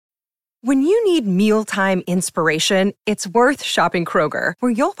When you need mealtime inspiration, it's worth shopping Kroger,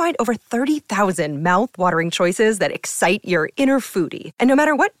 where you'll find over 30,000 mouth-watering choices that excite your inner foodie. And no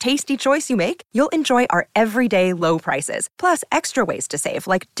matter what tasty choice you make, you'll enjoy our everyday low prices, plus extra ways to save,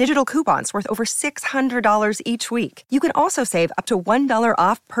 like digital coupons worth over $600 each week. You can also save up to $1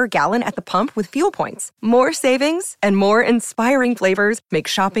 off per gallon at the pump with fuel points. More savings and more inspiring flavors make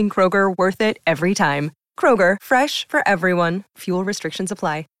shopping Kroger worth it every time. Kroger, fresh for everyone. Fuel restrictions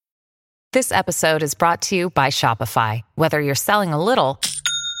apply. This episode is brought to you by Shopify. Whether you're selling a little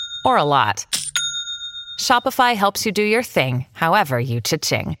or a lot, Shopify helps you do your thing, however you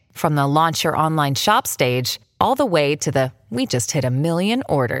cha-ching. From the launch your online shop stage, all the way to the we just hit 1 million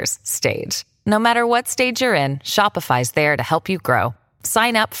orders stage. No matter what stage you're in, Shopify's there to help you grow.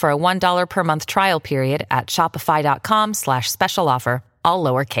 Sign up for a $1 per month trial period at shopify.com/special offer, all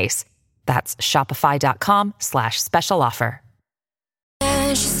lowercase. That's shopify.com/special offer.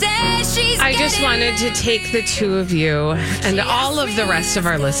 I just wanted to take the two of you and all of the rest of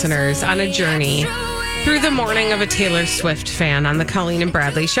our listeners on a journey through the morning of a Taylor Swift fan on the Colleen and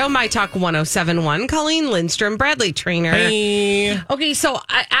Bradley Show. My Talk 107.1. Colleen Lindstrom, Bradley Trainer. Hey. Okay, so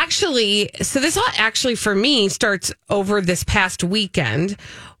this all actually for me starts over this past weekend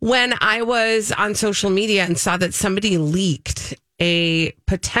when I was on social media and saw that somebody leaked a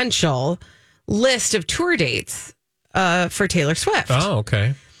potential list of tour dates for Taylor Swift. Oh,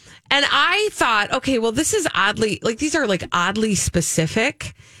 okay. And I thought, okay, well, this is these are oddly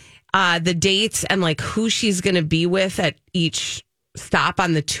specific, the dates and who she's going to be with at each stop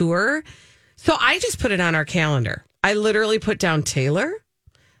on the tour. So I just put it on our calendar. I literally put down Taylor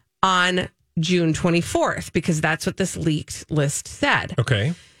on June 24th because that's what this leaked list said.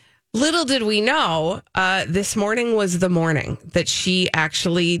 Okay. Little did we know, this morning was the morning that she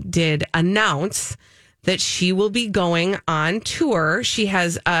actually did announce that she will be going on tour. She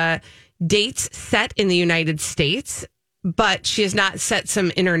has dates set in the United States, but she has not set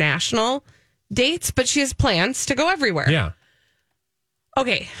some international dates, but she has plans to go everywhere. Yeah.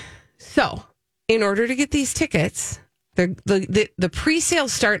 Okay. So in order to get these tickets, the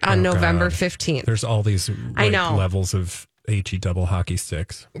pre-sales start on November 15th. There's all these I know. levels of HE double hockey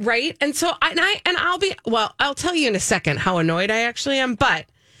sticks. Right. And so I'll tell you in a second how annoyed I actually am, but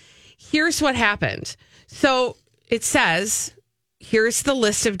here's what happened. So it says, here's the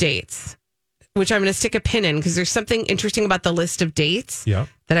list of dates, which I'm going to stick a pin in because there's something interesting about the list of dates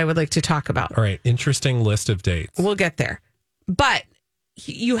that I would like to talk about. All right. Interesting list of dates. We'll get there. But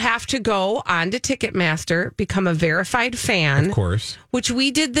you have to go on to Ticketmaster, become a verified fan. Of course. Which we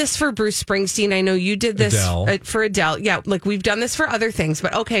did this for Bruce Springsteen. I know you did this for Adele. Yeah, we've done this for other things.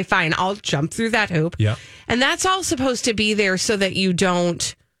 But okay, fine. I'll jump through that hoop. Yeah. And that's all supposed to be there so that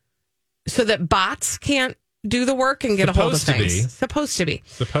bots can't do the work and get a hold of things. Supposed to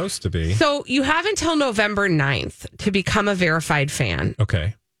be. So you have until November 9th to become a verified fan.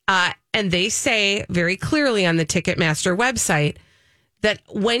 Okay. And they say very clearly on the Ticketmaster website that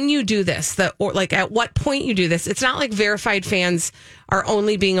when you do this, at what point you do this, it's not like verified fans are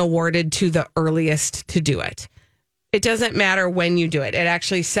only being awarded to the earliest to do it. It doesn't matter when you do it. It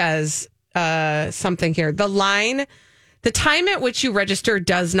actually says something here. The time at which you register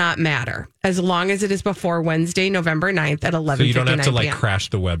does not matter as long as it is before Wednesday, November 9th at 11:59 So you don't have to p.m. crash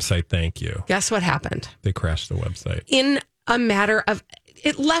the website. Thank you. Guess what happened? They crashed the website. In a matter of,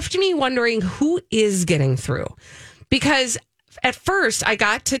 it left me wondering who is getting through. Because at first I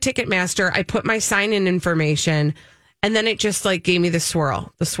got to Ticketmaster, I put my sign-in information, and then it just gave me the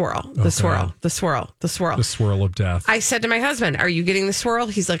swirl of death. I said to my husband, "Are you getting the swirl?"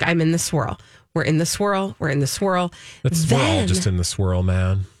 He's like, "I'm in the swirl. We're in the swirl. We're in the swirl." We're all just in the swirl,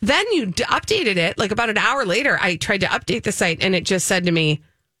 man. Then you updated it. About an hour later, I tried to update the site, and it just said to me,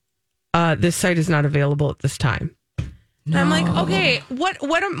 "This site is not available at this time." No. And I'm like, okay, what?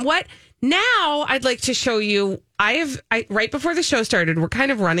 Now I'd like to show you. Right before the show started, we're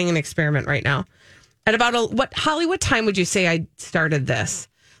kind of running an experiment right now. At about Holly, what time would you say I started this?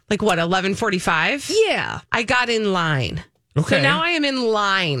 11:45? Yeah. I got in line. Okay. So now I am in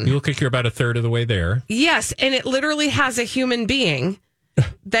line. You look like you're about a third of the way there. Yes, and it literally has a human being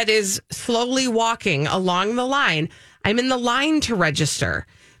that is slowly walking along the line. I'm in the line to register.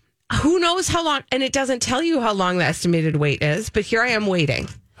 Who knows how long, and it doesn't tell you how long the estimated wait is, but here I am waiting.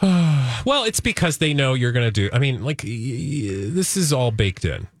 Well, it's because they know you're going to do, this is all baked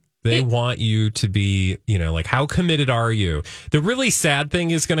in. They want you to be, how committed are you? The really sad thing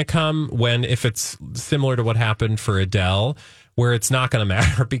is going to come if it's similar to what happened for Adele, where it's not going to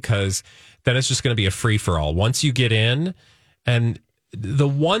matter because then it's just going to be a free for all. Once you get in, and the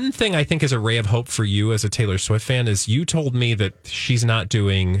one thing I think is a ray of hope for you as a Taylor Swift fan is you told me that she's not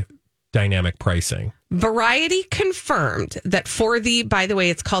doing dynamic pricing. Variety confirmed that for by the way,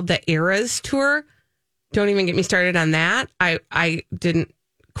 it's called the Eras Tour. Don't even get me started on that. I didn't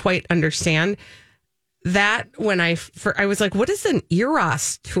quite understand that when I was like, what is an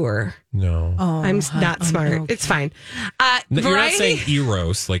Eros Tour? No. I'm not smart. Oh, Okay. It's fine. You're not saying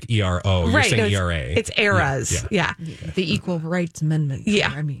Eros, like ERO. You're saying ERA. It's Eras. Yeah. The Equal Rights Amendment.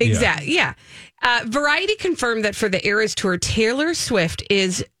 Yeah. Exactly. Yeah. Variety confirmed that for the Eras Tour, Taylor Swift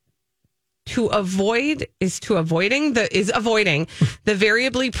is avoiding the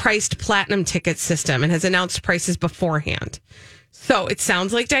variably priced platinum ticket system and has announced prices beforehand. So it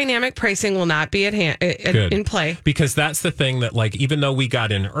sounds like dynamic pricing will not be in play. Because that's the thing that, like, even though we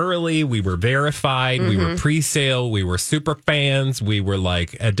got in early, we were verified, we were pre-sale, we were super fans, we were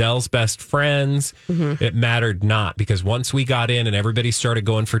like Adele's best friends. It mattered not, because once we got in and everybody started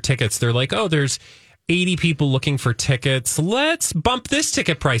going for tickets, they're like, oh, there's 80 people looking for tickets. Let's bump this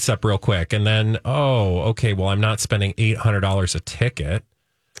ticket price up real quick. And then, okay, well, I'm not spending $800 a ticket.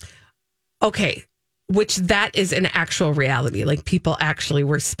 Okay. Which that is an actual reality. Like, people actually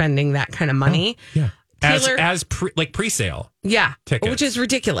were spending that kind of money. Yeah. Taylor, pre-sale. Yeah. Tickets. Which is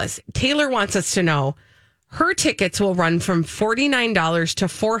ridiculous. Taylor wants us to know her tickets will run from $49 to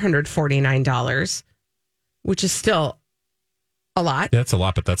 $449, which is still a lot. That's a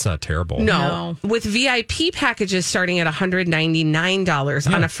lot, but that's not terrible. No. With VIP packages starting at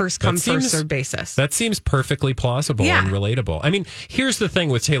 $199 on a first-come, first-served basis. That seems perfectly plausible and relatable. I mean, here's the thing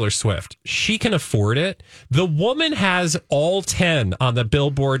with Taylor Swift. She can afford it. The woman has all 10 on the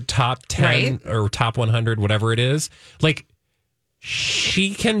Billboard top 10 or top 100, whatever it is. Like,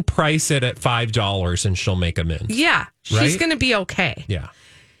 she can price it at $5 and she'll make a mint. Yeah. She's going to be okay. Yeah.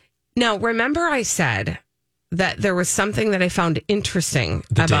 Now, remember I said that there was something that I found interesting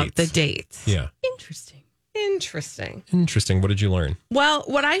about the dates. Yeah. Interesting. What did you learn? Well,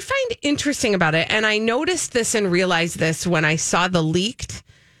 what I find interesting about it, and I noticed this and realized this when I saw the leaked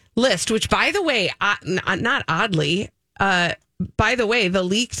list, which, by the way, not oddly, by the way, the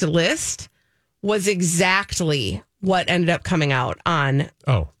leaked list was exactly what ended up coming out on.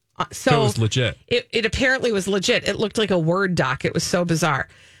 Oh, so it was legit. It apparently was legit. It looked like a Word doc. It was so bizarre.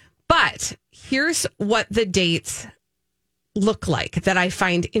 But here's what the dates look like that I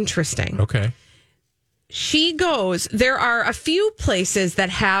find interesting. Okay. There are a few places that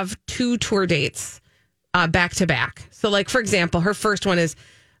have 2 tour dates back to back. So, like, for example, her first one is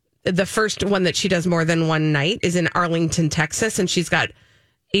the first one that she does more than one night is in Arlington, Texas. And she's got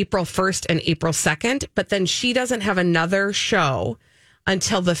April 1st and April 2nd. But then she doesn't have another show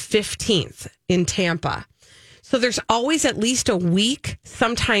until the 15th in Tampa. So there's always at least a week,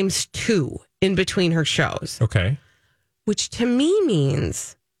 sometimes 2 in between her shows. Okay. Which to me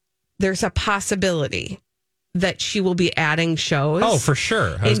means there's a possibility that she will be adding shows. Oh, for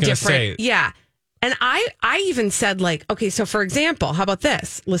sure. I was going to say. Yeah. And I even said, like, okay, so for example, how about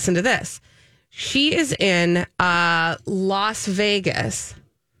this? Listen to this. She is in Las Vegas.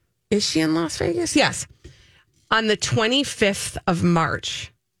 Is she in Las Vegas? Yes. On the 25th of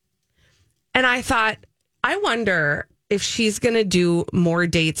March. And I thought, I wonder if she's going to do more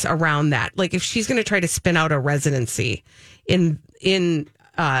dates around that. Like, if she's going to try to spin out a residency in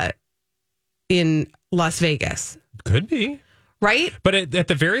Las Vegas. Could be. Right? But at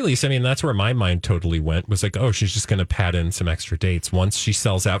the very least, I mean, that's where my mind totally went, was like, oh, she's just going to pad in some extra dates. Once she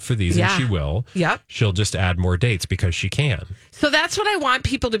sells out for these, and she will, she'll just add more dates because she can. So that's what I want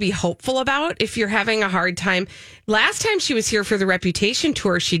people to be hopeful about if you're having a hard time. Last time she was here for the Reputation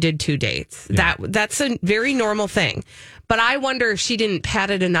tour, she did 2 dates. Yeah. That's a very normal thing. But I wonder if she didn't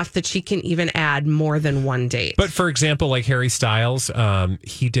pad it enough that she can even add more than 1 date. But for example, like Harry Styles,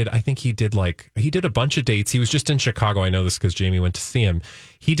 he did a bunch of dates. He was just in Chicago. I know this because Jamie went to see him.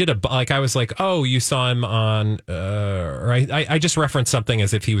 He did I was like, oh, you saw him on, or I just referenced something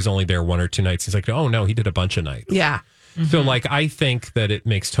as if he was only there 1 or 2 nights. He's like, oh no, he did a bunch of nights. Yeah. Mm-hmm. So like, I think that it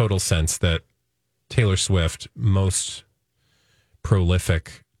makes total sense that Taylor Swift, most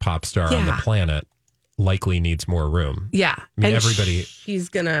prolific pop star on the planet, likely needs more room. Yeah. I mean, and everybody. She's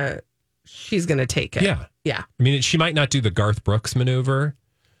gonna take it. Yeah. Yeah. I mean, she might not do the Garth Brooks maneuver,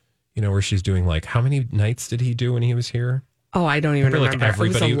 where she's doing like, how many nights did he do when he was here? Oh, I don't even remember. Like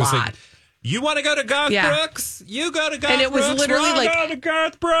everybody it was a lot. Like, you want to go to Garth Brooks? You go to Garth Brooks. And it was literally like go to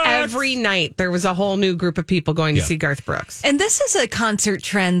Garth Brooks. Every night there was a whole new group of people going to see Garth Brooks. And this is a concert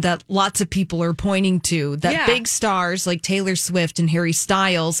trend that lots of people are pointing to, that big stars like Taylor Swift and Harry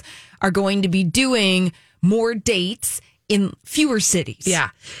Styles are going to be doing more dates in fewer cities. Yeah.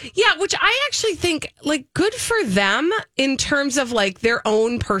 Yeah, which I actually think, like, good for them in terms of, like, their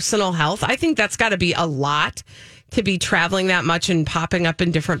own personal health. I think that's got to be a lot to be traveling that much and popping up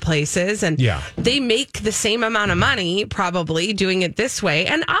in different places. And they make the same amount of money probably doing it this way.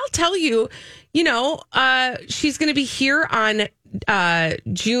 And I'll tell you, she's going to be here on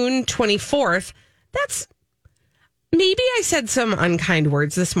June 24th. That's maybe I said some unkind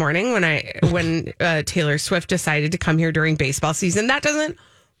words this morning when Taylor Swift decided to come here during baseball season. That doesn't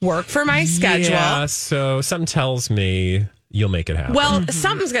work for my schedule. Yeah, so something tells me you'll make it happen. Well,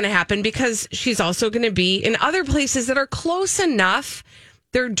 something's going to happen because she's also going to be in other places that are close enough.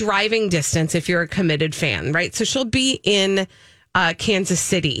 They're driving distance if you're a committed fan, right? So she'll be in Kansas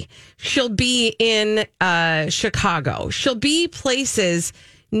City. She'll be in Chicago. She'll be places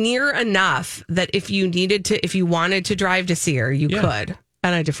near enough that if you wanted to drive to see her, you could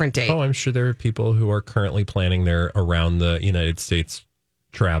on a different date. Oh, I'm sure there are people who are currently planning their around the United States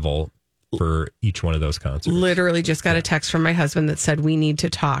travel for each one of those concerts. Literally just got a text from my husband that said we need to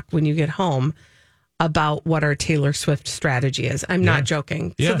talk when you get home about what our Taylor Swift strategy is. I'm not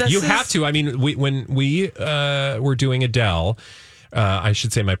joking. Yeah, so you have to. I mean, when we were doing Adele, I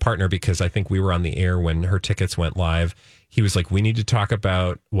should say my partner, because I think we were on the air when her tickets went live. He was like, we need to talk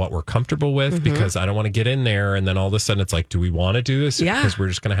about what we're comfortable with because I don't want to get in there. And then all of a sudden it's like, do we want to do this? Yeah. Because we're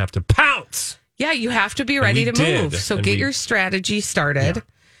just going to have to pounce. Yeah, you have to be ready to move. So get your strategy started. Yeah.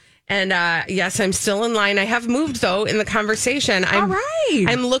 And yes, I'm still in line. I have moved, though, in the conversation. All right.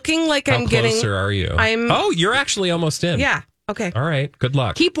 I'm looking like I'm getting... How closer are you? You're actually almost in. Yeah. Okay. All right. Good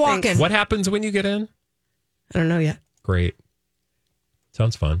luck. Keep walking. Thanks. What happens when you get in? I don't know yet. Great.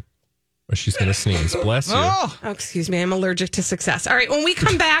 Sounds fun. Oh, she's going to sneeze. Bless you. Oh, excuse me. I'm allergic to success. All right. When we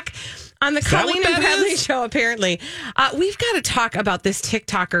come back on the Colleen and Bradley show, apparently, we've got to talk about this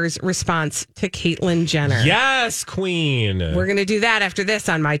TikToker's response to Caitlyn Jenner. Yes, queen. We're going to do that after this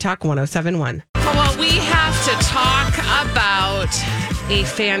on My Talk 107.1. Well, we have to talk about a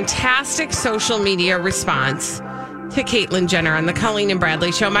fantastic social media response to Caitlyn Jenner on the Colleen and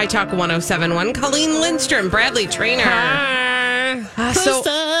Bradley show. My Talk 107.1. Colleen Lindstrom, Bradley Trainer. Hi. So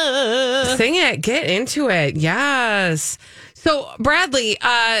sing it. Get into it. Yes. So, Bradley,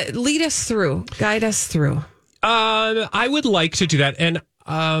 lead us through. Guide us through. I would like to do that. And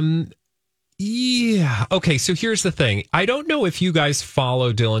yeah. Okay, so here's the thing. I don't know if you guys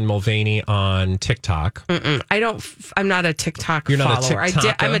follow Dylan Mulvaney on TikTok. I'm not a TikTok You're follower. Not a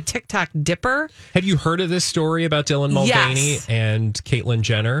TikToker? I'm a TikTok dipper. Have you heard of this story about Dylan Mulvaney and Caitlyn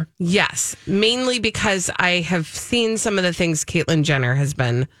Jenner? Yes, mainly because I have seen some of the things Caitlyn Jenner has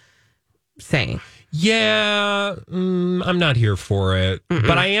been saying. Yeah, I'm not here for it.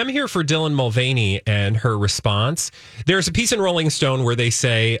 But I am here for Dylan Mulvaney and her response. There's a piece in Rolling Stone where they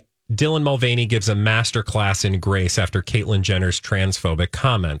say, Dylan Mulvaney gives a masterclass in grace after Caitlyn Jenner's transphobic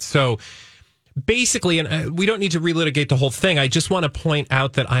comments. So basically, and we don't need to relitigate the whole thing. I just want to point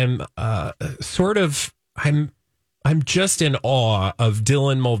out that I'm just in awe of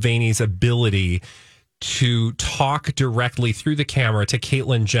Dylan Mulvaney's ability to talk directly through the camera to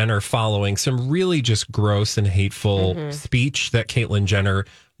Caitlyn Jenner following some really just gross and hateful speech that Caitlyn Jenner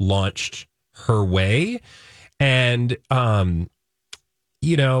launched her way. And, I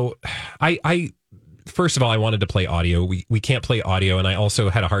first of all, I wanted to play audio. We can't play audio. And I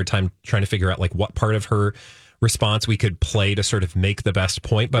also had a hard time trying to figure out like what part of her response we could play to sort of make the best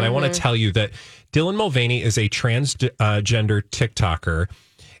point. But I want to tell you that Dylan Mulvaney is a transgender TikToker,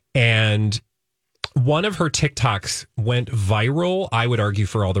 and one of her TikToks went viral, I would argue,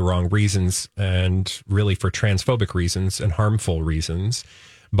 for all the wrong reasons and really for transphobic reasons and harmful reasons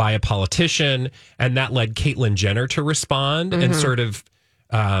by a politician. And that led Caitlyn Jenner to respond and sort of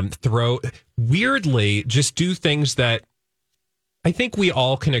just do things that I think we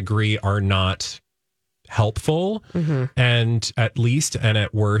all can agree are not helpful and at least and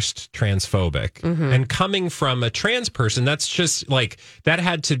at worst transphobic. And coming from a trans person, that's just like, that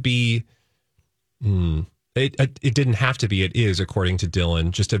had to be, it didn't have to be, it is, according to Dylan,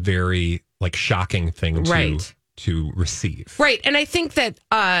 just a very like shocking thing to receive. Right. And I think that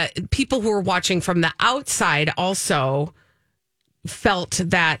people who were watching from the outside also felt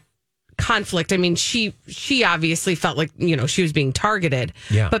that conflict. I mean, she obviously felt like, she was being targeted.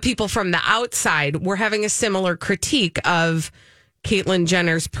 Yeah. But people from the outside were having a similar critique of Caitlyn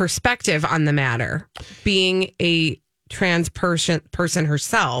Jenner's perspective on the matter. Being a trans person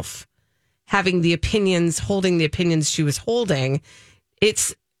herself, having the opinions, holding the opinions she was holding,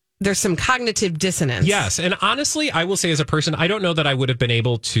 there's some cognitive dissonance. Yes. And honestly, I will say as a person, I don't know that I would have been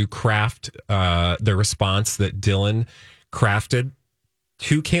able to craft the response that Dylan crafted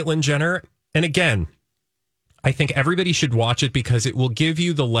to Caitlyn Jenner. And again, I think everybody should watch it because it will give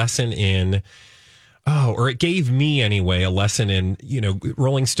you the lesson in or it gave me anyway, a lesson in,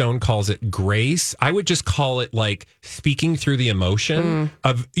 Rolling Stone calls it grace. I would just call it like speaking through the emotion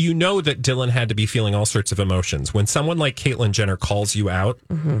of, that Dylan had to be feeling all sorts of emotions. When someone like Caitlyn Jenner calls you out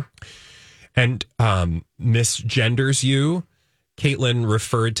and misgenders you, Caitlyn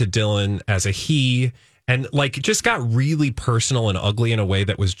referred to Dylan as a he, and like just got really personal and ugly in a way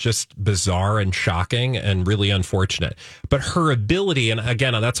that was just bizarre and shocking and really unfortunate. But her ability, and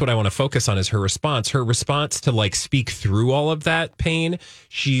again, that's what I want to focus on, is her response to like speak through all of that pain.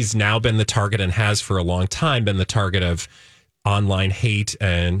 She's now been the target, and has for a long time been the target of online hate.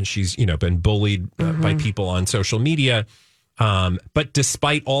 And she's, been bullied by people on social media. But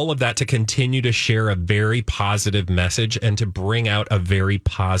despite all of that, to continue to share a very positive message and to bring out a very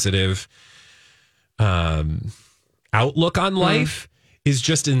positive outlook on life is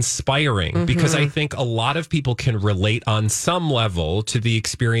just inspiring, because I think a lot of people can relate on some level to the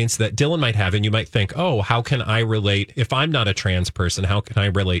experience that Dylan might have. And you might think, oh, how can I relate? If I'm not a trans person, how can I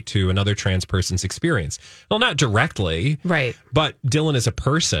relate to another trans person's experience? Well, not directly. Right. But Dylan is a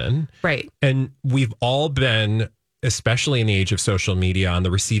person. Right. And we've all been, especially in the age of social media, on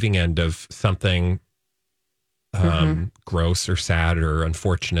the receiving end of something gross or sad or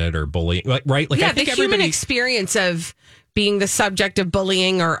unfortunate or bullying, right? Like, yeah, I think the human experience of being the subject of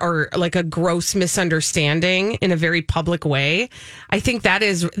bullying or like a gross misunderstanding in a very public way. I think that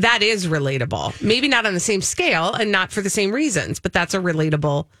is relatable. Maybe not on the same scale and not for the same reasons, but that's a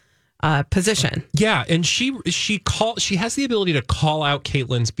relatable position. Yeah, and she has the ability to call out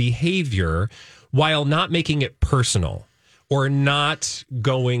Caitlyn's behavior while not making it personal or not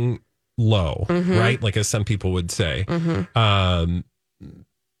going low, right? Like, as some people would say. And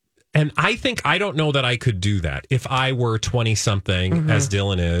I don't know that I could do that if I were 20 something as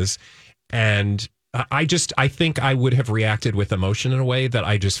Dylan is. And I think I would have reacted with emotion in a way that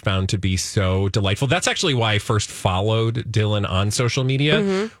I just found to be so delightful. That's actually why I first followed Dylan on social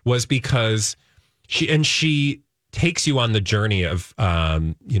media, was because she takes you on the journey of,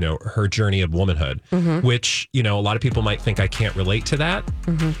 her journey of womanhood, which, a lot of people might think I can't relate to that,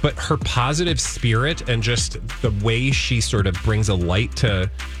 but her positive spirit and just the way she sort of brings a light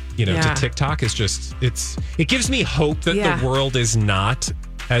to, to TikTok is just, it gives me hope that the world is not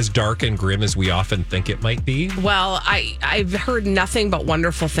as dark and grim as we often think it might be. Well, I've heard nothing but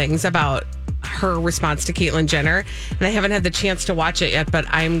wonderful things about her response to Caitlyn Jenner, and I haven't had the chance to watch it yet, but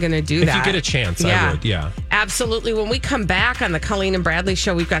I'm going to do that. If you get a chance, I would, yeah. Absolutely. When we come back on the Colleen and Bradley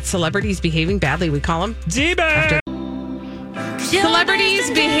show, we've got celebrities behaving badly. We call them D-Bag. Celebrities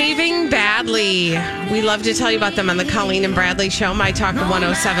behaving badly. We love to tell you about them on the Colleen and Bradley show, My Talk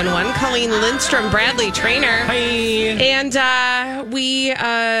 1071. Colleen Lindstrom, Bradley Trainer. Hi. And we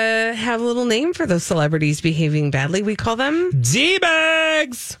have a little name for those celebrities behaving badly. We call them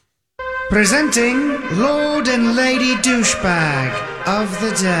D-Bags. Presenting Lord and Lady Douchebag of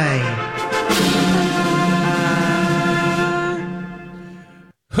the Day.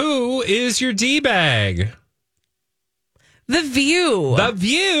 Who is your D-Bag? The View. The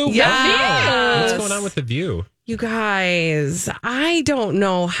View? Yes. What's going on with The View? You guys, I don't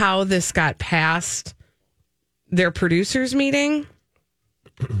know how this got past their producers meeting.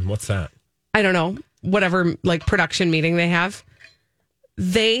 What's that? I don't know. Whatever, like, production meeting they have.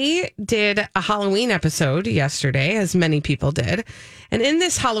 They did a Halloween episode yesterday, as many people did. And in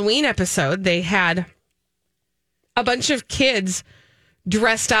this Halloween episode, they had a bunch of kids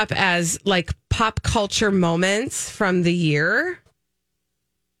dressed up as like pop culture moments from the year.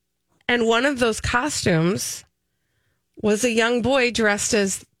 And one of those costumes was a young boy dressed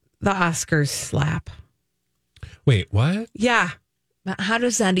as the Oscars slap. Wait, what? Yeah. How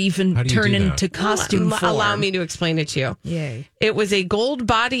does that even turn into costume form? Allow me to explain it to you. Yay. It was a gold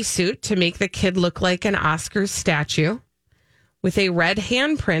bodysuit to make the kid look like an Oscars statue with a red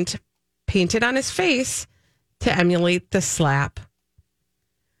handprint painted on his face to emulate the slap.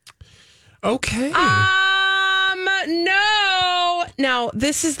 Okay. No. Now,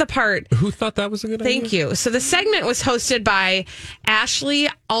 this is the part. Who thought that was a good idea? Thank you. So the segment was hosted by Ashley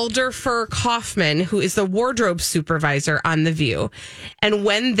Alderfer Kaufman, who is the wardrobe supervisor on The View. And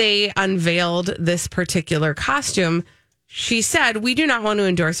when they unveiled this particular costume, she said, "We do not want to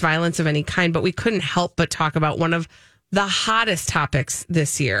endorse violence of any kind, but we couldn't help but talk about one of the hottest topics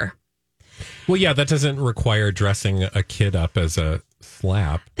this year." Well, yeah, that doesn't require dressing a kid up as a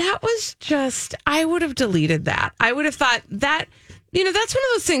slap. That was just, I would have deleted that. I would have thought that, that's one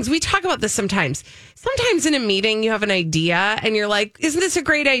of those things. We talk about this sometimes. Sometimes in a meeting, you have an idea and you're like, isn't this a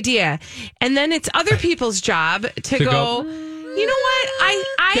great idea? And then it's other people's job to go, you know what?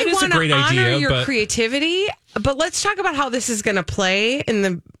 I want to honor your creativity, but let's talk about how this is going to play in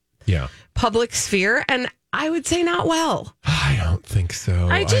the public sphere, and I would say not well. I don't think so.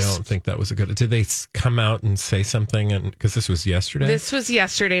 I don't think that was a good. Did they come out and say something? And because this was yesterday. This was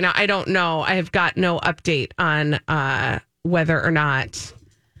yesterday. Now I don't know. I have got no update on whether or not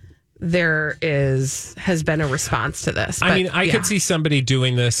there has been a response to this. I mean, I could see somebody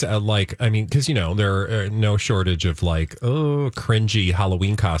doing this because, there are no shortage of cringy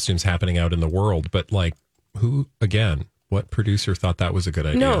Halloween costumes happening out in the world. But what producer thought that was a good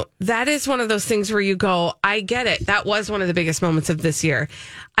idea? No, that is one of those things where you go, I get it. That was one of the biggest moments of this year.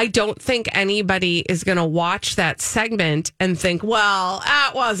 I don't think anybody is going to watch that segment and think, well,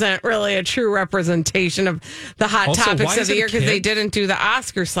 that wasn't really a true representation of the hot topics of the year because they didn't do the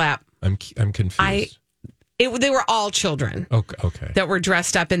Oscar slap. I'm confused. They were all children. Okay. That were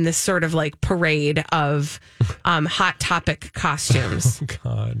dressed up in this sort of parade of hot topic costumes. Oh,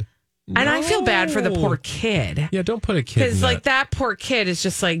 God. And I feel bad for the poor kid. Yeah, don't put a kid in that. Because that poor kid is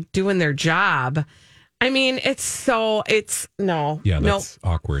just doing their job. I mean, it's that's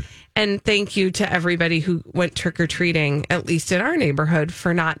awkward. And thank you to everybody who went trick-or-treating, at least in our neighborhood,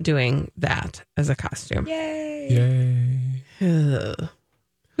 for not doing that as a costume. Yay.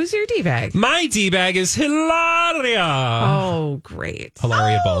 Who's your D-bag? My D-bag is Hilaria. Oh, great.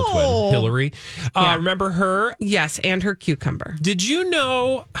 Hilaria Baldwin. Hillary. Remember her? Yes, and her cucumber. Did you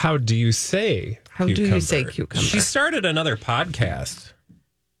know, how do you say cucumber? She started another podcast.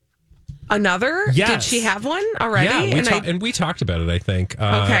 Another? Yes. Did she have one already? Yeah, we talked about it, I think.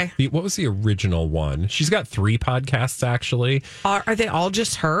 Okay. What was the original one? She's got 3 podcasts, actually. Are they all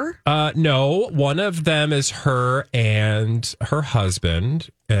just her? No, one of them is her and her husband,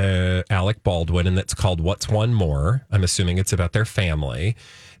 Alec Baldwin, and it's called What's One More? I'm assuming it's about their family.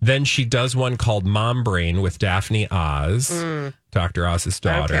 Then she does one called Mom Brain with Daphne Oz, Dr. Oz's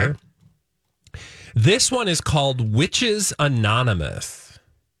daughter. Okay. This one is called Witches Anonymous.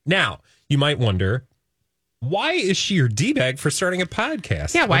 Now, you might wonder, why is she your D-bag for starting a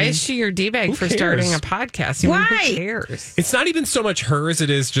podcast? Yeah, why is she your D-bag for starting a podcast? Why? Who cares? It's not even so much her as it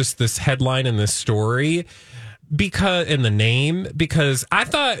is just this headline and this story in the name, because I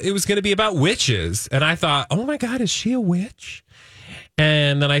thought it was going to be about witches. And I thought, oh my God, is she a witch?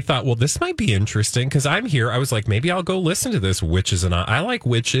 And then I thought, well, this might be interesting because I'm here. I was like, maybe I'll go listen to this Witches. And I like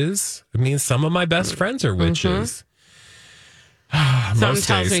witches. I mean, some of my best friends are witches. Something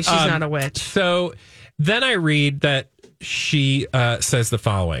tells me she's not a witch. So then I read that she says the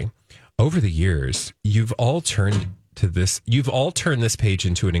following. Over the years, you've all turned this page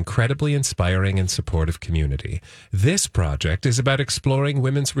into an incredibly inspiring and supportive community. This project is about exploring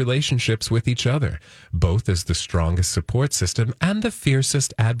women's relationships with each other, both as the strongest support system and the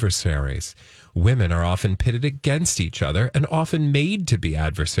fiercest adversaries. Women are often pitted against each other and often made to be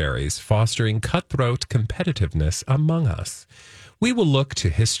adversaries, fostering cutthroat competitiveness among us. We will look to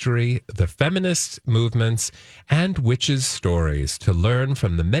history, the feminist movements, and witches' stories to learn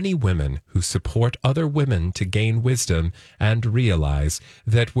from the many women who support other women to gain wisdom and realize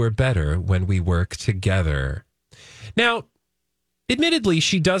that we're better when we work together. Now, admittedly,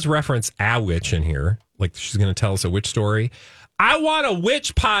 she does reference a witch in here, like she's going to tell us a witch story. I want a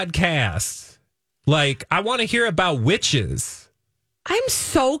witch podcast. I want to hear about witches. I'm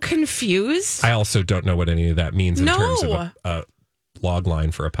so confused. I also don't know what any of that means in terms of a log line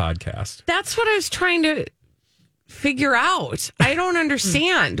for a podcast. That's what I was trying to figure out. I don't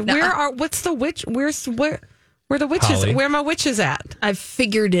understand. What's the witch? Where the witches? Holly? Where are my witches at? I've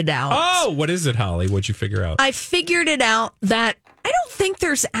figured it out. Oh, what is it, Holly? What'd you figure out? I figured it out that I don't think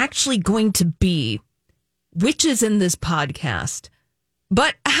there's actually going to be witches in this podcast.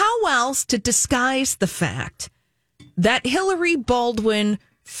 But how else to disguise the fact that Hillary Baldwin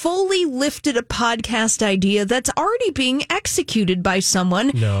fully lifted a podcast idea that's already being executed by someone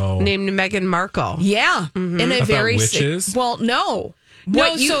named Meghan Markle. Yeah. In a About very witches? No.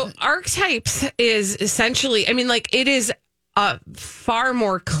 So Archetypes is essentially, it is a far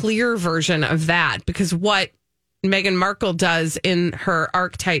more clear version of that, because what Meghan Markle does in her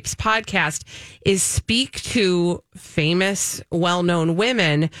Archetypes podcast is speak to famous, well-known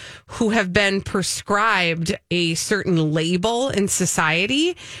women who have been prescribed a certain label in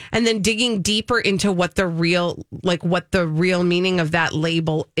society, and then digging deeper into what the real meaning of that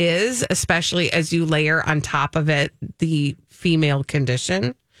label is, especially as you layer on top of it the female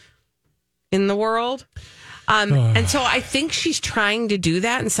condition in the world. And so I think she's trying to do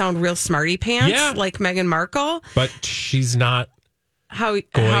that and sound real smarty pants, like Meghan Markle. But she's not. How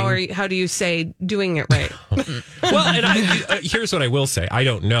do you say doing it right? Well, and here's what I will say. I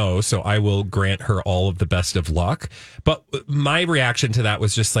don't know, so I will grant her all of the best of luck. But my reaction to that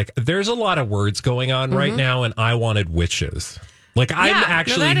was just there's a lot of words going on right now, and I wanted witches. Like, I'm Yeah,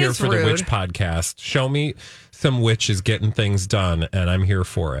 actually that here is for the rude. witch podcast. Show me some witches getting things done, and I'm here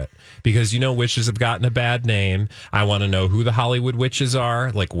for it. Because, witches have gotten a bad name. I want to know who the Hollywood witches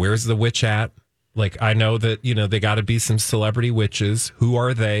are. Like, where's the witch at? Like, I know that, they got to be some celebrity witches. Who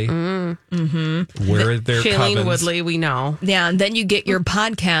are they? Mm-hmm. Where are their Shailene covens? Woodley, we know. Yeah, and then you get your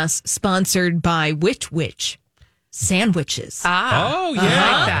podcast sponsored by Witch Sandwiches. Oh, yeah.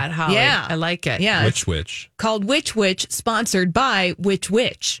 I like that, Holly. Yeah. I like it. Yeah, Witch. called Witch, sponsored by Witch.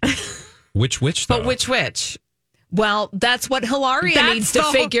 Which witch, though? But which? Well, that's what Hilaria needs to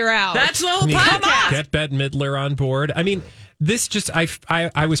figure out. That's the whole I mean, podcast. get Bette Midler on board. I mean, this just,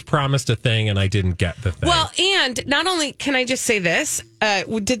 I was promised a thing and I didn't get the thing. Well, and not only can I just say this,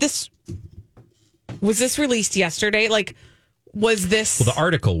 was this released yesterday? Like, was this? Well, the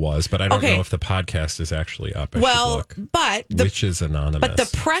article was, but I don't Okay. know if the podcast is actually up. I should Well, look. but Witches Anonymous. But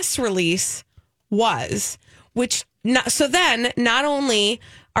the press release was, so then not only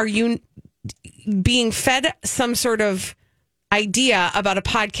are you being fed some sort of idea about a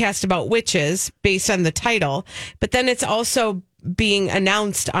podcast about witches based on the title, but then it's also being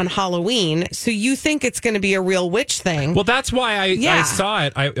announced on Halloween. So you think it's going to be a real witch thing. Well, that's why I saw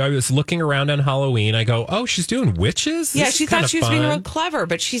it. I was looking around on Halloween. I go, oh, she's doing witches? Yeah, This she is kinda thought she was being fun. real clever,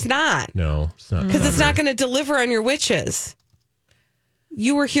 but she's not. No, it's not. Because it's clever. not going to deliver on your witches.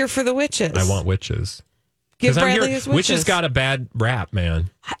 You were here for the witches. I want witches. Give 'Cause I'm Bradley here- his witches. Witches got a bad rap, man.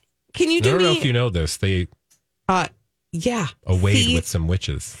 Can you I do don't know me? if you know this. They Yeah. awayed with some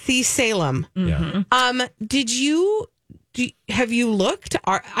witches. See Salem. Yeah. Have you looked?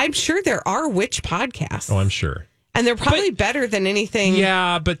 I'm sure there are witch podcasts. Oh, I'm sure. And they're probably better than anything.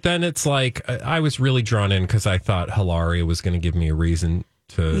 Yeah, but then it's like I was really drawn in because I thought Hilaria was going to give me a reason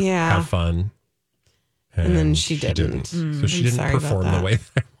to have fun. And then she didn't. So she I'm didn't sorry about perform the that. way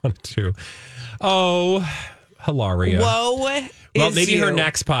that I wanted to. Oh, Hilaria. Whoa. Well, is maybe her you.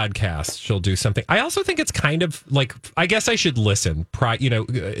 next podcast she'll do something. I also think it's kind of like, I guess I should listen.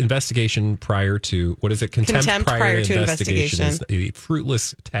 Investigation prior to, what is it? Contempt prior to investigation is a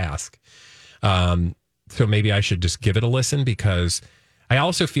fruitless task. So maybe I should just give it a listen, because I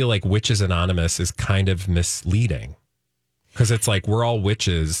also feel like Witches Anonymous is kind of misleading, because it's like we're all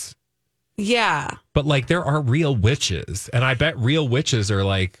witches. Yeah. But like there are real witches, and I bet real witches are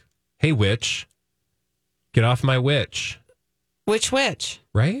like, hey, witch, get off my witch. Which witch?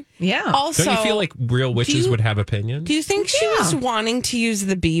 Right? Yeah. Also, Don't you feel like real witches would have opinions? Do you think she was wanting to use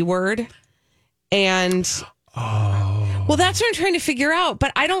the B word? And well, that's what I'm trying to figure out.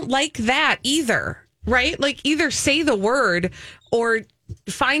 But I don't like that either. Right? Like either say the word or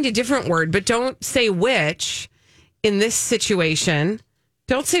find a different word, but don't say witch in this situation.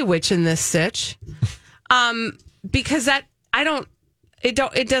 Don't say witch in this sitch. Because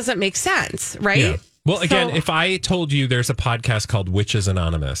it doesn't make sense, right? Yeah. Well, again, So- if I told you there's a podcast called Witches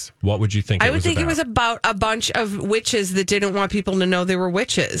Anonymous, what would you think I it would was think about? it was about a bunch of witches that didn't want people to know they were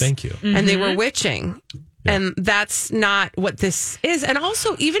witches. Thank you. And they were witching. Yeah. And that's not what this is. And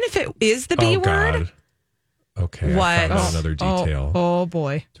also, even if it is the B Oh, word, God. Okay. What? I found out another detail. Oh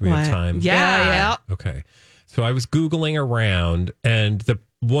boy. Do we have What? time? Yeah. Okay. So I was Googling around, and the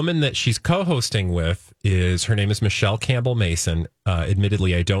woman that she's co-hosting with her name is Michelle Campbell Mason.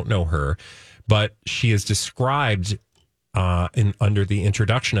 Admittedly, I don't know her, but she is described under the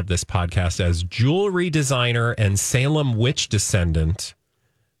introduction of this podcast as jewelry designer and Salem witch descendant,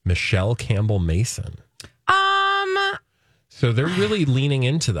 Michelle Campbell Mason. So they're really leaning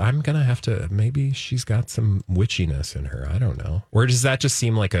into that. I'm going to have to, maybe she's got some witchiness in her. I don't know. Or does that just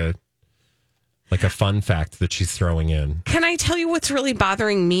seem like a fun fact that she's throwing in? can I tell you what's really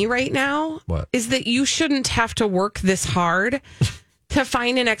bothering me right now? What? Is that you shouldn't have to work this hard to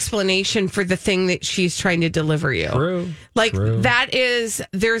find an explanation for the thing that she's trying to deliver you. True. Like True. there's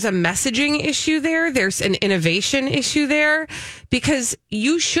a messaging issue there. There's an innovation issue there, because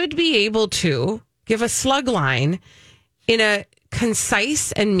you should be able to give a slug line in a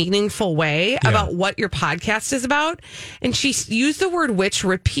concise and meaningful way about what your podcast is about. And she used the word witch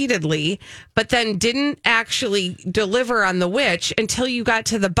repeatedly, but then didn't actually deliver on the witch until you got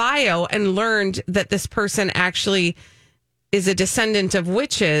to the bio and learned that this person actually is a descendant of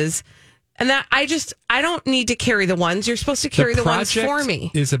witches. And that I don't need to carry the ones. You're supposed to carry the ones for project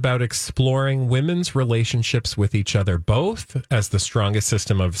me. is about exploring women's relationships with each other, both as the strongest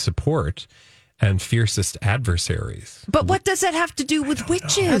system of support and fiercest adversaries. But what does that have to do with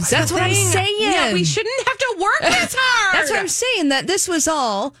witches? That's what I'm saying. Yeah, we shouldn't have to work this hard. That's what I'm saying. That this was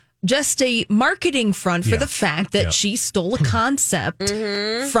all just a marketing front for Yeah. the fact that Yeah. she stole a concept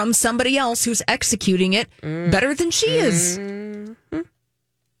from somebody else who's executing it better than she is.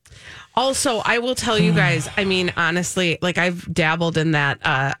 Also, I will tell you guys, I mean, honestly, like I've dabbled in that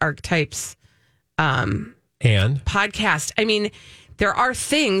Archetypes and podcast. I mean, there are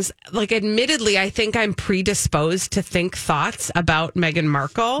things, like admittedly, I think I'm predisposed to think thoughts about Meghan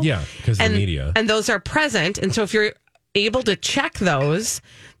Markle. Yeah, because of the media. And those are present. And so if you're able to check those,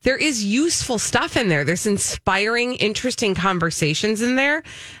 there is useful stuff in there. There's inspiring, interesting conversations in there,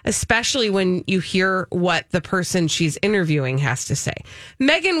 especially when you hear what the person she's interviewing has to say.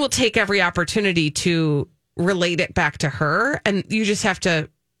 Meghan will take every opportunity to relate it back to her, and you just have to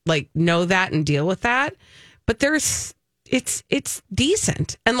like know that and deal with that. But it's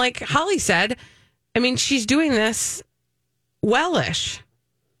decent. And like Holly said, I mean, she's doing this wellish.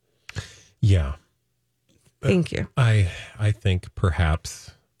 Yeah. Thank you. I think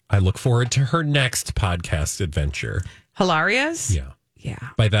perhaps I look forward to her next podcast adventure. Hilarious? Yeah. Yeah.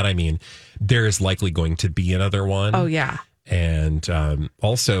 By that, I mean, there is likely going to be another one. Oh, yeah. And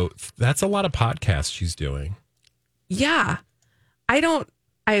also, that's a lot of podcasts she's doing. Yeah.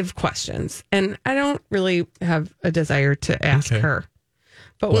 I have questions, and I don't really have a desire to ask her.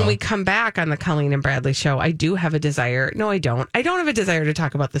 But when we come back on the Colleen and Bradley show, I do have a desire. No, I don't. I don't have a desire to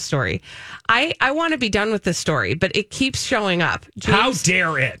talk about the story. I want to be done with the story, but it keeps showing up. How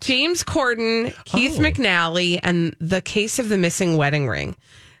dare it? James Corden, Keith McNally, and the case of the missing wedding ring.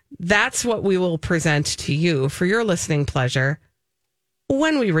 That's what we will present to you for your listening pleasure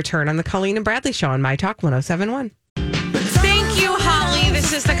when we return on the Colleen and Bradley show on My Talk 107.1. Thank you, Holly.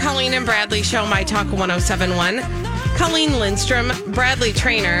 This is the Colleen and Bradley show, My Talk 107.1. Colleen Lindstrom, Bradley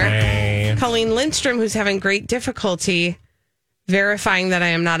Trainer. Hey. Colleen Lindstrom, who's having great difficulty verifying that I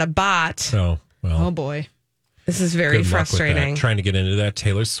am not a bot. Oh, well. Oh, boy. This is very Good luck with frustrating. that. Trying to get into that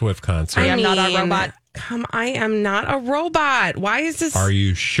Taylor Swift concert. I am not a robot. I am not a robot. Why is this? Are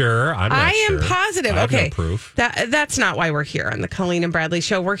you sure? I'm not I am sure. positive. I have Okay. no proof. That's not why we're here on the Colleen and Bradley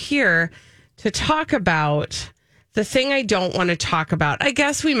show. We're here to talk about the thing I don't want to talk about. I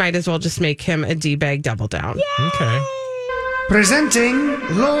guess we might as well just make him a D-bag double down. Okay. Presenting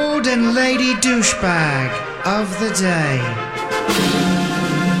Lord and Lady Douchebag of the Day.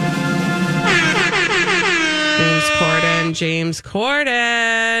 James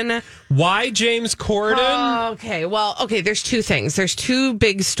Corden. Why James Corden? Okay, there's two things. There's two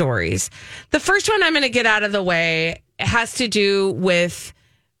big stories. The first one I'm going to get out of the way has to do with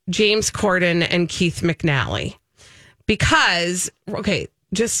James Corden and Keith McNally. Because,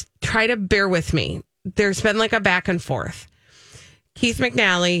 just try to bear with me. There's been like a back and forth. Keith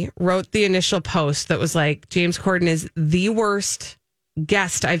McNally wrote the initial post that was like, James Corden is the worst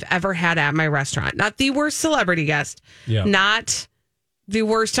guest I've ever had at my restaurant. Not the worst celebrity guest. Yeah. Not the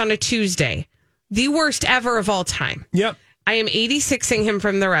worst on a Tuesday. The worst ever of all time. Yep. I am 86ing him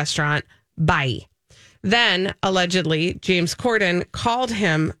from the restaurant. Bye. Then, allegedly, James Corden called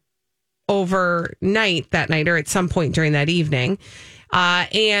him overnight that night or at some point during that evening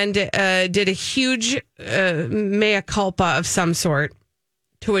and did a huge mea culpa of some sort,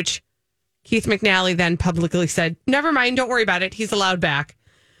 to which Keith McNally then publicly said, never mind, don't worry about it. He's allowed back.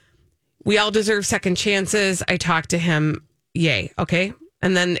 We all deserve second chances. I talked to him. Yay. Okay.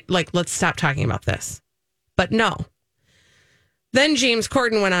 And then, let's stop talking about this. But no. Then James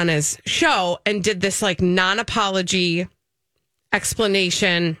Corden went on his show and did this non-apology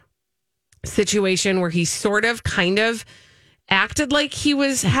explanation situation where he sort of kind of acted like he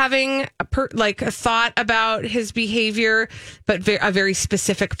was having a thought about his behavior, but a very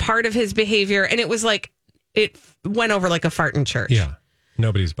specific part of his behavior. And it was it went over like a fart in church. Yeah.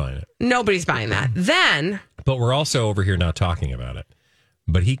 Nobody's buying it. Nobody's buying that. Then. But we're also over here not talking about it.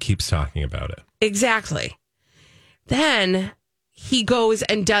 But he keeps talking about it. Exactly. Then he goes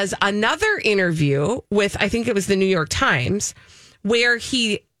and does another interview with, I think it was the New York Times, where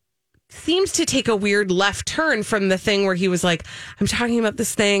he seems to take a weird left turn from the thing where he was like, I'm talking about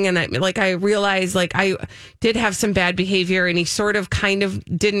this thing. And I realized I did have some bad behavior, and he sort of kind of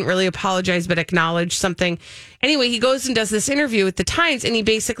didn't really apologize, but acknowledged something. Anyway, he goes and does this interview with the Times, and he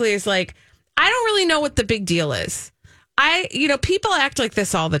basically is like, I don't really know what the big deal is. People act like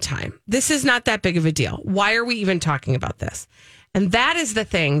this all the time. This is not that big of a deal. Why are we even talking about this? And that is the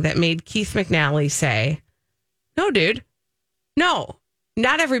thing that made Keith McNally say, no, dude, no.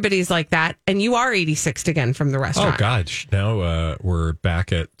 Not everybody's like that, and you are 86ed again from the restaurant. Oh, God. Now we're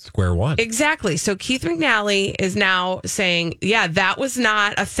back at square one. Exactly. So Keith McNally is now saying, yeah, that was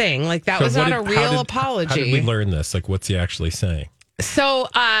not a thing. That was not a real apology. How did we learn this? What's he actually saying? So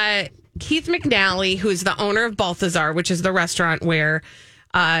Keith McNally, who's the owner of Balthazar, which is the restaurant where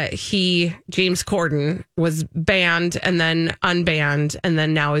James Corden, was banned and then unbanned and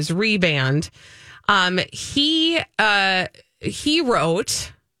then now is rebanned. He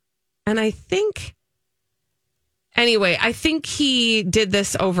wrote And I think he did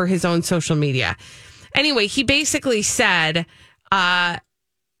this over his own social media. Anyway, he basically said, on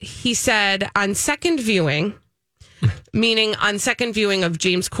second viewing, meaning on second viewing of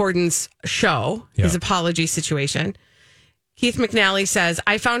James Corden's show, his apology situation, Keith McNally says,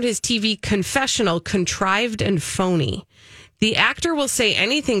 I found his TV confessional contrived and phony. The actor will say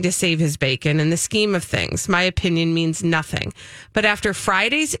anything to save his bacon. In the scheme of things, my opinion means nothing. But after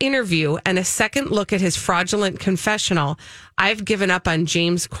Friday's interview and a second look at his fraudulent confessional, I've given up on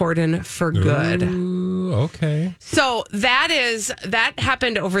James Corden for good. Ooh, okay. So that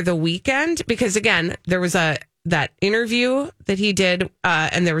happened over the weekend because, again, there was that interview that he did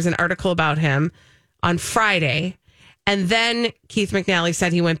and there was an article about him on Friday. And then Keith McNally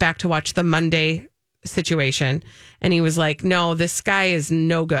said he went back to watch the Monday situation and he was like, no, this guy is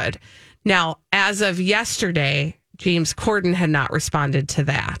no good. Now, as of yesterday, James Corden had not responded to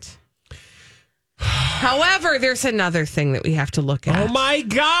that. However, there's another thing that we have to look at. Oh my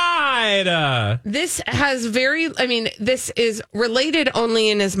God. This is related only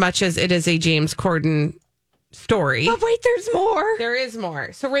in as much as it is a James Corden story. But wait, there's more. There is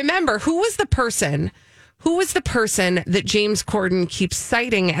more. So remember, who was the person that James Corden keeps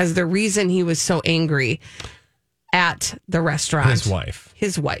citing as the reason he was so angry at the restaurant? His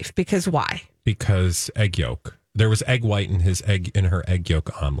wife. Because why? Because egg yolk. There was egg white in her egg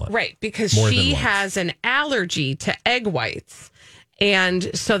yolk omelet. Right, because she has an allergy to egg whites.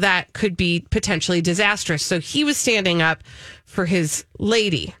 And so that could be potentially disastrous. So he was standing up for his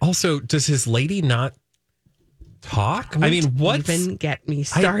lady. Also, does his lady not talk? I mean, what? Even get me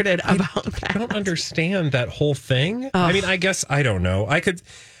started about that. I don't understand that whole thing. I mean, I guess I don't know.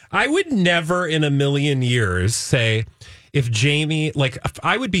 I would never in a million years say if Jamie,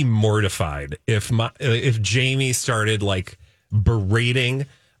 I would be mortified if Jamie started berating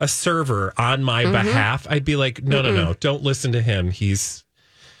a server on my behalf. I'd be like, no, don't listen to him. He's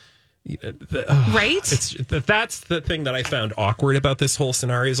right. That's the thing that I found awkward about this whole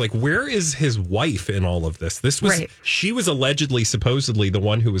scenario is where is his wife in all of this? She was supposedly the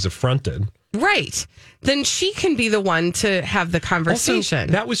one who was affronted. Right. Then she can be the one to have the conversation.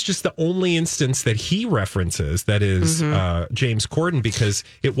 Also, that was just the only instance that he references that is James Corden, because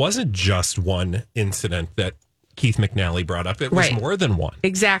it wasn't just one incident that Keith McNally brought up. It was more than one.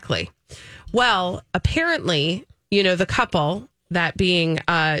 Exactly. Well, apparently, the couple, that being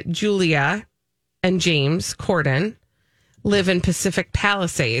Julia and James Corden, live in Pacific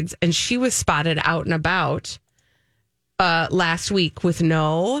Palisades, and she was spotted out and about last week with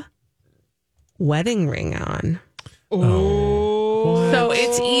no wedding ring on. Oh. So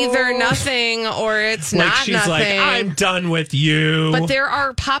it's either nothing or it's not she's nothing. I'm done with you. But there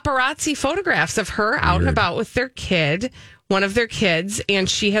are paparazzi photographs of her out and about with their kid, one of their kids, and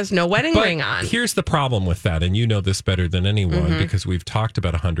she has no wedding ring on. Here's the problem with that, and you know this better than anyone because we've talked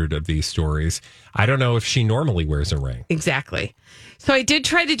about 100 of these stories. I don't know if she normally wears a ring. Exactly. So I did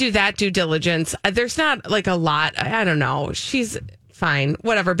try to do that due diligence. There's not a lot. I don't know. She's fine,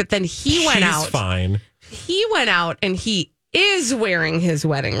 whatever. But then he went out. She's fine. He went out and he is wearing his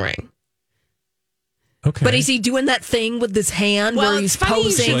wedding ring. Okay. But is he doing that thing with his hand where he's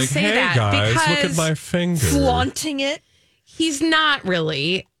posing? Hey guys, look at my finger. Flaunting it? He's not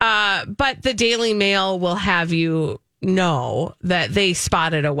really. But the Daily Mail will have you know that they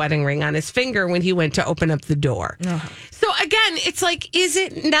spotted a wedding ring on his finger when he went to open up the door. Uh-huh. So again, it's is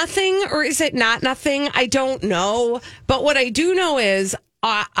it nothing or is it not nothing? I don't know. But what I do know is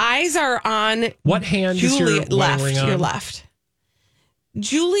eyes are on what hand is your wedding ring on? Your left.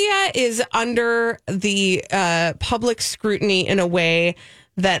 Julia is under the public scrutiny in a way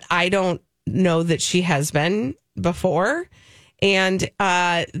that I don't know that she has been before. And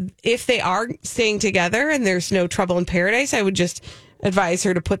if they are staying together and there's no trouble in paradise, I would just advise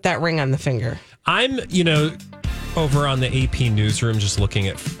her to put that ring on the finger. I'm, over on the AP newsroom just looking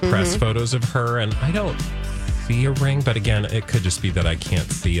at press photos of her, and I don't see a ring. But again, it could just be that I can't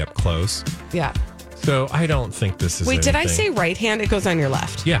see up close. Yeah. So I don't think this is Wait, anything. Did I say right hand? It goes on your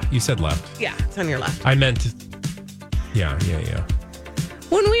left. Yeah, you said left. Yeah, it's on your left. I meant, yeah.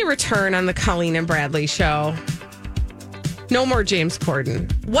 When we return on the Colleen and Bradley show, no more James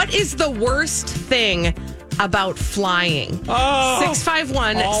Corden. What is the worst thing about flying?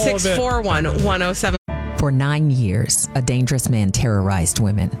 651-641-1071. For 9 years, a dangerous man terrorized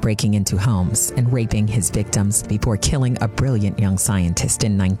women, breaking into homes and raping his victims before killing a brilliant young scientist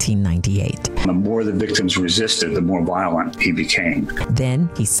in 1998. The more the victims resisted, the more violent he became. Then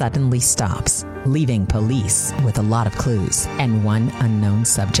he suddenly stops, leaving police with a lot of clues and one unknown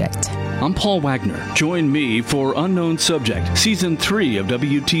subject. I'm Paul Wagner. Join me for Unknown Subject, Season 3 of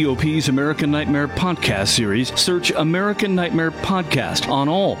WTOP's American Nightmare podcast series. Search American Nightmare Podcast on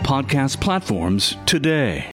all podcast platforms today.